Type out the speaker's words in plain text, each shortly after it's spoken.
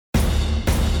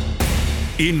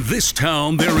In this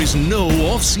town, there is no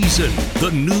off-season. The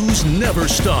news never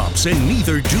stops, and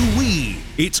neither do we.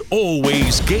 It's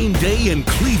always game day in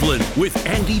Cleveland with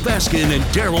Andy Baskin and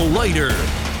Daryl Ryder.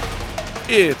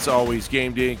 It's always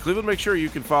game day in Cleveland. Make sure you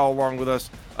can follow along with us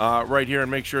right here,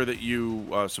 and make sure that you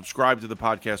subscribe to the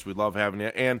podcast. We love having you.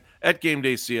 And at Game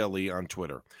Day CLE on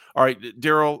Twitter. All right,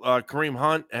 Daryl, Kareem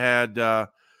Hunt had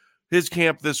his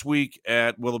camp this week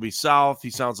at Willoughby South. He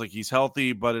sounds like he's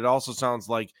healthy, but it also sounds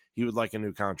like he would like a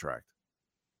new contract.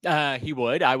 He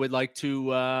would. I would like to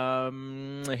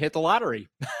hit the lottery.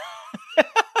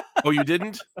 Oh, you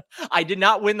didn't? I did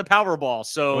not win the Powerball,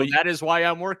 so that is why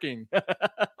I'm working.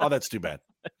 Oh, that's too bad.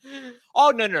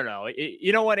 Oh, no.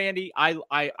 You know what, Andy? I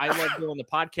love doing the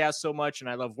podcast so much, and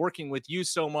I love working with you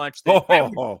so much that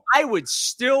I would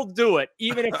still do it,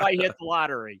 even if I hit the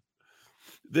lottery.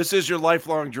 This is your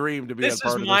lifelong dream to be a part of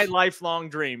this. This is my lifelong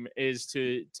dream, is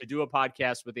to do a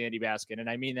podcast with Andy Baskin, and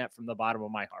I mean that from the bottom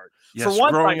of my heart. Yes,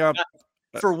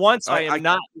 For once, I am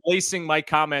not lacing my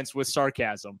comments with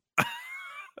sarcasm.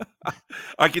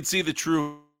 I can see the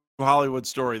true Hollywood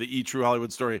story, the true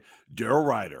Hollywood story. Daryl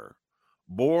Ryder,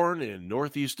 born in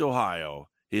Northeast Ohio,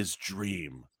 his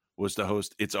dream was to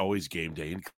host It's Always Game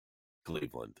Day in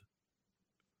Cleveland.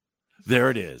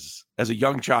 There it is. As a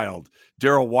young child,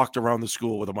 Daryl walked around the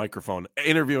school with a microphone,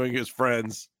 interviewing his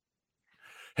friends.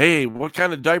 Hey, what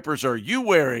kind of diapers are you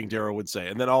wearing? Daryl would say.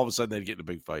 And then all of a sudden they'd get in a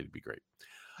big fight. It'd be great.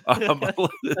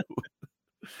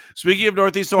 Speaking of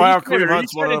Northeast Ohio, Kareem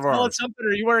Hunt's one of ours.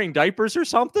 Are you wearing diapers or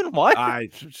something? What? I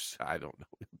don't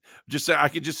know. Just I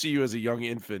could just see you as a young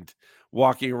infant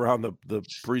walking around the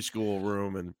preschool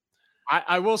room, and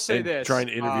I will say this, trying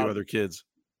to interview other kids.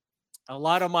 A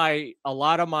lot of my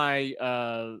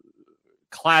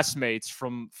classmates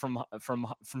from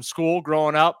school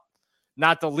growing up,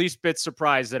 not the least bit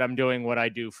surprised that I'm doing what I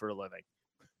do for a living.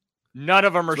 None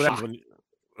of them are shocked.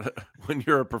 When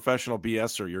you're a professional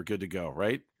BSer, you're good to go,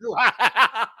 right?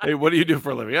 Hey, what do you do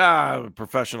for a living? I'm a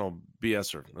professional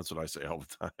BSer. That's what I say all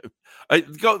the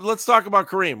time. Let's talk about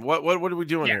Kareem. What are we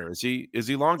doing here? Is he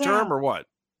long term or what?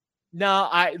 No,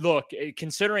 look,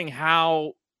 considering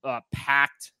how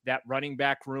packed that running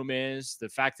back room is, the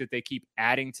fact that they keep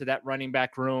adding to that running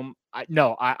back room,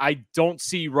 I don't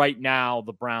see right now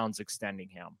the Browns extending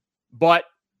him. But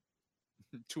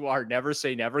to our never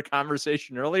say never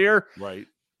conversation earlier, right?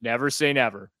 Never say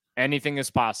never. Anything is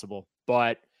possible.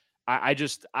 But I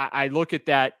look at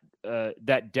that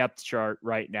depth chart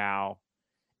right now,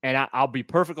 and I'll be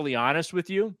perfectly honest with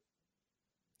you.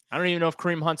 I don't even know if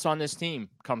Kareem Hunt's on this team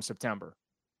come September.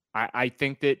 I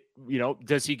think that,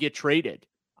 does he get traded?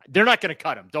 They're not going to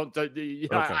cut him. Okay.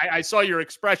 I saw your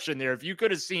expression there. If you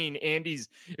could have seen Andy's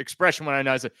expression when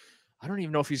I said, I don't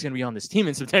even know if he's going to be on this team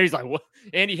in September. He's like, what?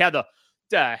 Andy had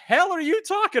the hell are you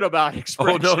talking about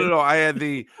expression? Oh, no.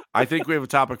 I think we have a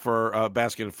topic for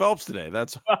Baskin and Phelps today.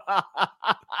 That's.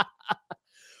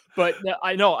 But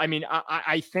I know. I mean,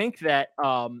 I think that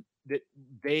that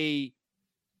they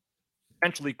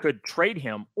potentially could trade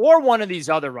him or one of these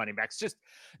other running backs. Just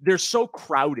they're so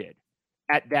crowded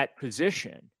at that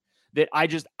position that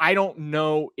I don't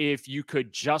know if you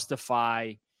could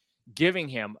justify giving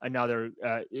him another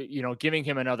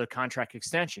contract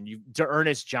extension.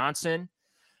 Ernest Johnson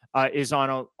is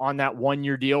on that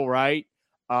 1-year deal, right?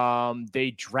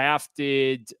 They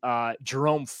drafted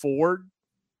Jerome Ford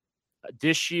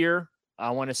this year,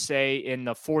 I want to say in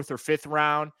the 4th or 5th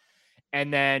round.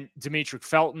 And then Demetric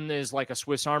Felton is like a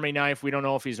Swiss Army knife. We don't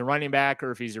know if he's a running back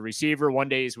or if he's a receiver. One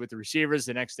day he's with the receivers,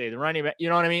 the next day the running back. You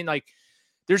know what I mean? Like,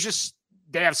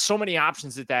 they have so many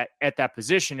options at that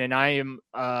position, and I am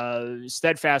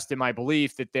steadfast in my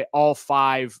belief that all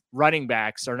 5 running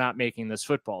backs are not making this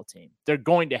football team. They're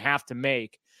going to have to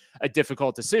make a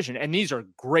difficult decision, and these are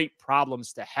great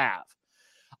problems to have.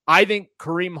 I think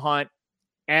Kareem Hunt,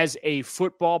 as a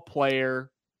football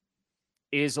player,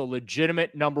 is a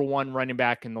legitimate number 1 running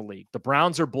back in the league. The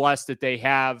Browns are blessed that they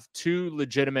have 2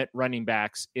 legitimate running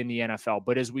backs in the NFL.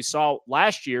 But as we saw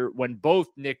last year, when both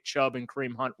Nick Chubb and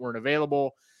Kareem Hunt weren't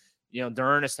available,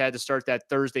 Ernest had to start that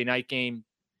Thursday night game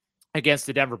against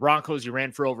the Denver Broncos. He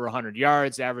ran for over 100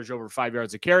 yards, averaged over 5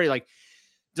 yards a carry. Like,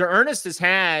 Ernest has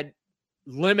had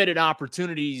limited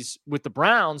opportunities with the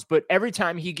Browns, but every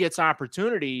time he gets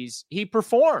opportunities, he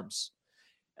performs.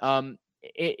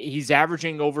 He's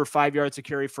averaging over 5 yards a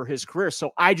carry for his career.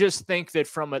 So I just think that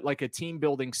from a team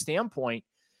building standpoint,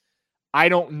 I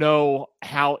don't know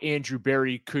how Andrew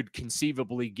Berry could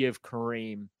conceivably give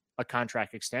Kareem a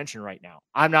contract extension right now.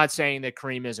 I'm not saying that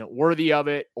Kareem isn't worthy of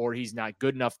it or he's not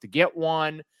good enough to get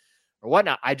one or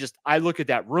whatnot. I look at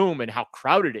that room and how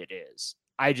crowded it is.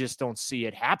 I just don't see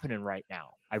it happening right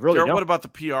now. I really Jared, don't. what about the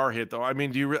PR hit, though? I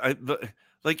mean, do you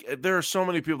there are so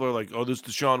many people who are like, oh, this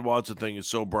Deshaun Watson thing is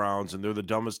so Browns, and they're the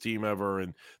dumbest team ever,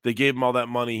 and they gave him all that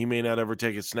money. He may not ever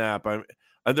take a snap.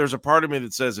 There's a part of me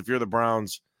that says if you're the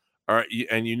Browns,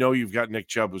 and you've got Nick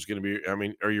Chubb, who's going to be, I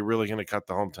mean, are you really going to cut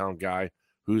the hometown guy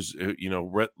who's,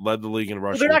 led the league in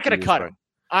rushing? Well, they're not going to cut him.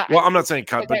 I'm not saying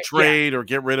cut, but trade or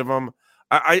get rid of him.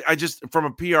 I just, from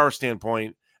a PR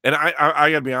standpoint, and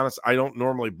I got to be honest, I don't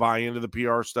normally buy into the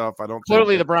PR stuff. I don't.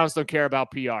 Clearly, the Browns don't care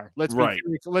about PR. Let's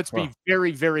be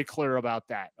very, very clear about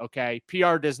that. Okay,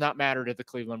 PR does not matter to the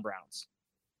Cleveland Browns.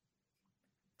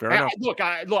 Fair enough.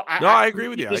 I agree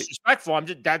with you. Disrespectful.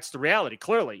 That's the reality.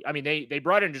 Clearly, I mean, they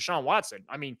brought in Deshaun Watson.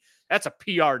 I mean, that's a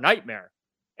PR nightmare,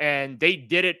 and they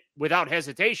did it without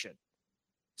hesitation.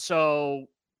 So,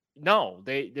 no,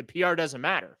 the PR doesn't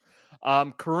matter.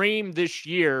 Kareem this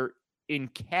year in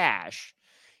cash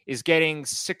is getting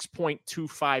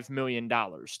 $6.25 million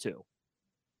too.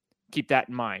 Keep that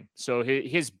in mind. So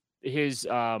his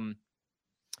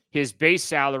base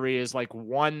salary is like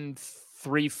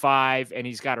 $135, and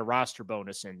he's got a roster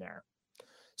bonus in there.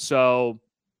 So,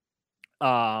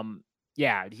 I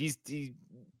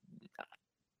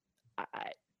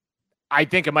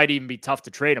think it might even be tough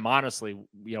to trade him, honestly.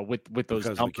 With those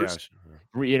numbers,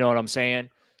 you know what I'm saying.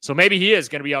 So maybe he is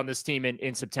going to be on this team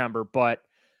in September, but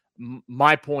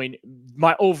my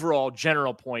overall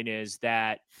general point is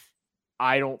that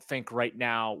I don't think right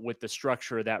now, with the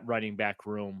structure of that running back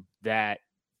room, that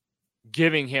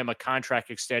giving him a contract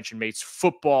extension makes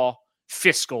football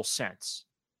fiscal sense.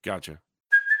 Gotcha.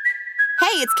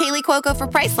 Hey, it's Kaylee Cuoco for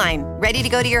Priceline. Ready to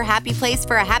go to your happy place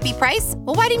for a happy price?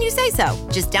 Well, why didn't you say so?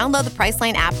 Just download the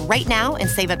Priceline app right now and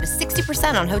save up to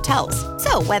 60% on hotels.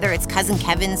 So whether it's Cousin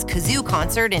Kevin's Kazoo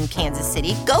Concert in Kansas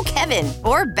City, go Kevin,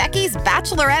 or Becky's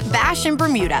Bachelorette Bash in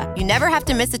Bermuda, you never have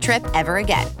to miss a trip ever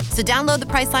again. So download the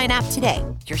Priceline app today.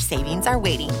 Your savings are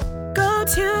waiting. Go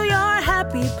to your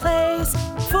happy place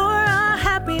for a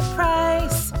happy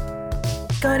price.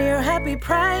 Go to your happy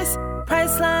price,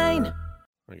 Priceline.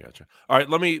 I gotcha. All right,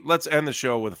 let's end the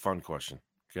show with a fun question.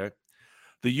 Okay.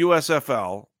 The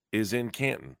USFL is in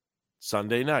Canton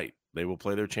Sunday night. They will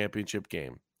play their championship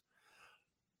game.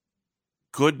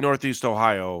 Could Northeast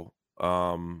Ohio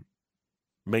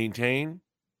maintain,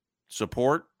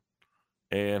 support,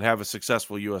 and have a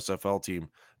successful USFL team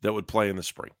that would play in the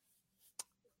spring?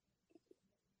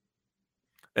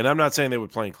 And I'm not saying they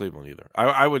would play in Cleveland either.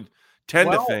 I would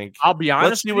tend to think, I'll be honest,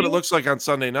 let's see what it looks like on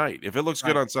Sunday night. If it looks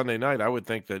good on Sunday night, I would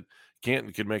think that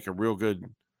Canton could make a real good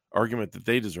argument that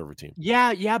they deserve a team.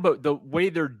 Yeah, but the way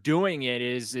they're doing it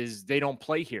is they don't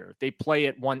play here. They play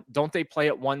at one. Don't they play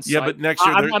at one site? Yeah, but next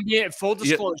year, I'm being full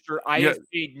disclosure. I have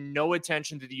paid no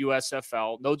attention to the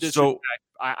USFL. No disrespect.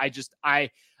 I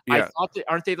thought that,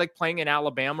 aren't they like playing in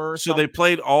Alabama or something? So they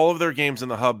played all of their games in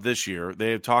the hub this year.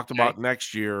 They have talked about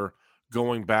next year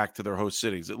going back to their host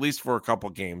cities, at least for a couple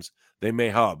games. They may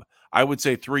hub. I would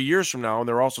say 3 years from now, and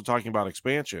they're also talking about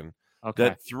expansion,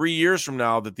 that 3 years from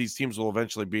now that these teams will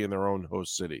eventually be in their own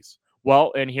host cities.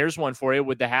 Well, and here's one for you.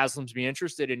 Would the Haslams be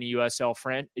interested in a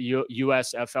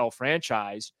USFL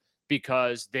franchise?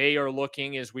 Because they are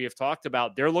looking, as we have talked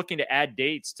about, they're looking to add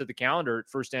dates to the calendar at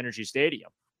First Energy Stadium.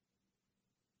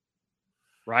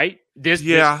 Right? That's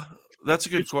a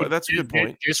good point.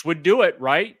 This would do it,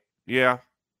 right? Yeah.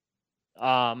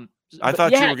 I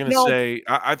thought you were going to say.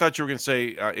 I thought you were going to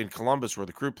say in Columbus where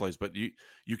the Crew plays, but you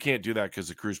can't do that because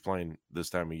the Crew's playing this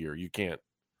time of year. You can't.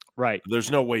 Right.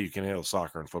 There's no way you can handle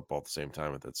soccer and football at the same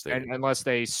time at that stadium, unless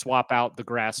they swap out the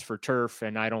grass for turf,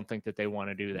 and I don't think that they want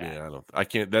to do that. Yeah, I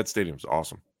can't. That stadium's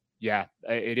awesome. Yeah,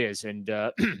 it is, and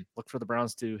look for the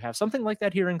Browns to have something like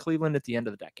that here in Cleveland at the end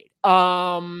of the decade.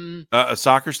 A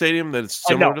soccer stadium that's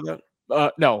similar to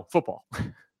that? No, football.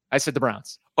 I said the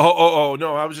Browns. Oh,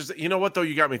 no. I was just, you know what, though?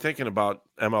 You got me thinking about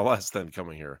MLS then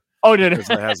coming here. Oh, no. Because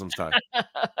it has them tied.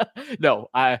 No,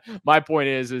 my point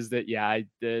is that,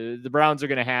 the Browns are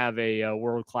going to have a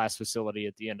world-class facility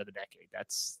at the end of the decade.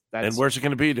 That's. And where's it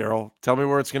going to be, Daryl? Tell me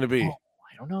where it's going to be. I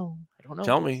don't know.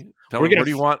 Tell me. Where do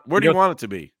you want it to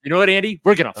be? You know what, Andy?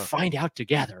 We're going to find out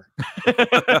together.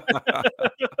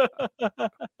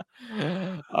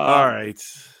 All right.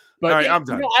 But all right, I'm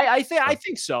done. I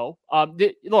think so.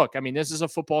 Look, I mean, this is a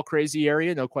football crazy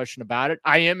area, no question about it.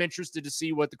 I am interested to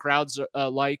see what the crowds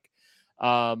like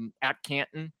at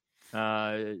Canton,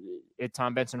 at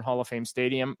Tom Benson Hall of Fame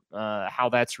Stadium, how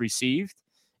that's received.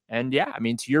 And I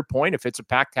mean, to your point, if it's a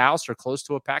packed house or close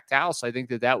to a packed house, I think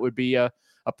that would be a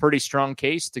pretty strong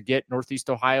case to get Northeast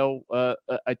Ohio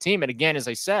a team. And again, as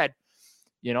I said,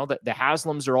 the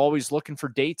Haslams are always looking for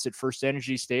dates at First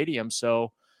Energy Stadium.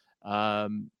 So,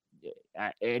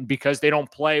 and because they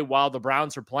don't play while the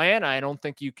Browns are playing, I don't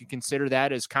think you can consider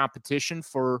that as competition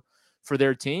for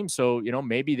their team. So,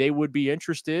 maybe they would be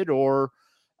interested, or,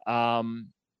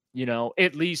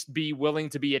 at least be willing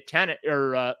to be a tenant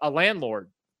or a landlord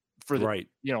for the, right.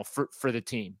 For the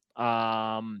team.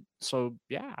 So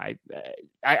yeah,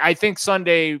 I think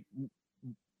Sunday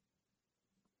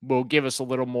will give us a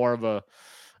little more of a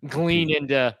glean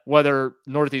into whether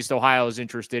Northeast Ohio is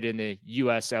interested in the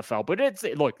USFL. But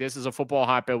look, this is a football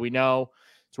hotbed. We know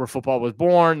it's where football was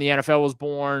born. The NFL was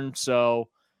born. So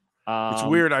it's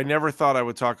weird. I never thought I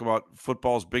would talk about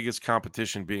football's biggest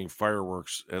competition being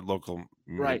fireworks at local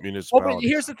municipalities. Well, but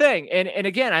here's the thing. And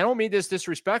again, I don't mean this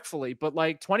disrespectfully, but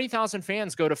like 20,000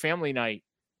 fans go to family night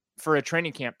for a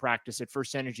training camp practice at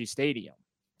First Energy Stadium.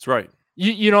 That's right.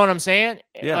 You know what I'm saying?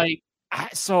 Yeah.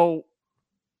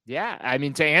 Yeah, I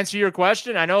mean, to answer your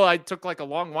question, I know I took like a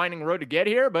long winding road to get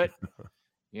here, but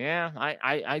yeah,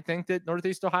 I think that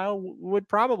Northeast Ohio would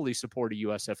probably support a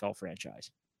USFL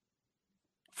franchise.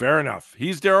 Fair enough.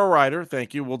 He's Daryl Ryder.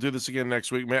 Thank you. We'll do this again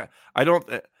next week, man.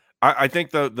 I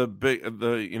think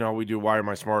we do Why Am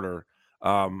I Smarter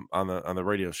on the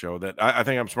radio show, that I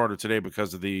think I'm smarter today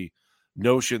because of the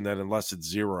notion that unless it's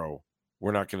zero,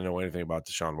 we're not going to know anything about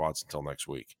Deshaun Watson until next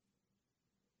week.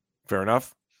 Fair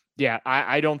enough. Yeah,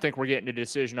 I don't think we're getting a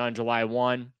decision on July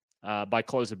 1 by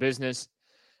close of business,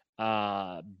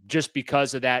 just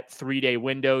because of that 3-day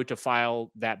window to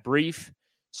file that brief.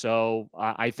 So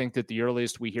I think that the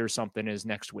earliest we hear something is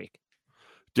next week.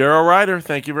 Daryl Ryder,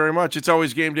 thank you very much. It's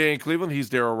always game day in Cleveland. He's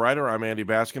Daryl Ryder. I'm Andy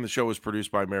Baskin. The show is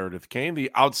produced by Meredith Kane,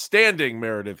 the outstanding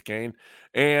Meredith Kane.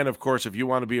 And, of course, if you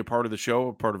want to be a part of the show,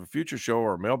 a part of a future show,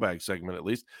 or a mailbag segment at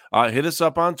least, hit us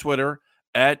up on Twitter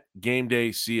at Game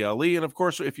Day CLE. And of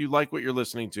course, if you like what you're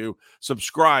listening to,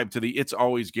 subscribe to the It's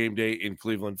Always Game Day in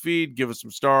Cleveland feed. Give us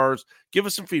some stars. Give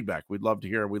us some feedback. We'd love to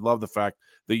hear. And we love the fact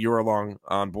that you're along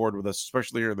on board with us,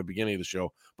 especially here in the beginning of the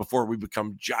show before we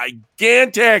become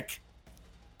gigantic.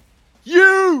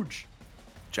 Huge.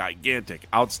 Gigantic.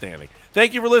 Outstanding.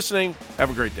 Thank you for listening. Have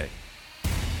a great day.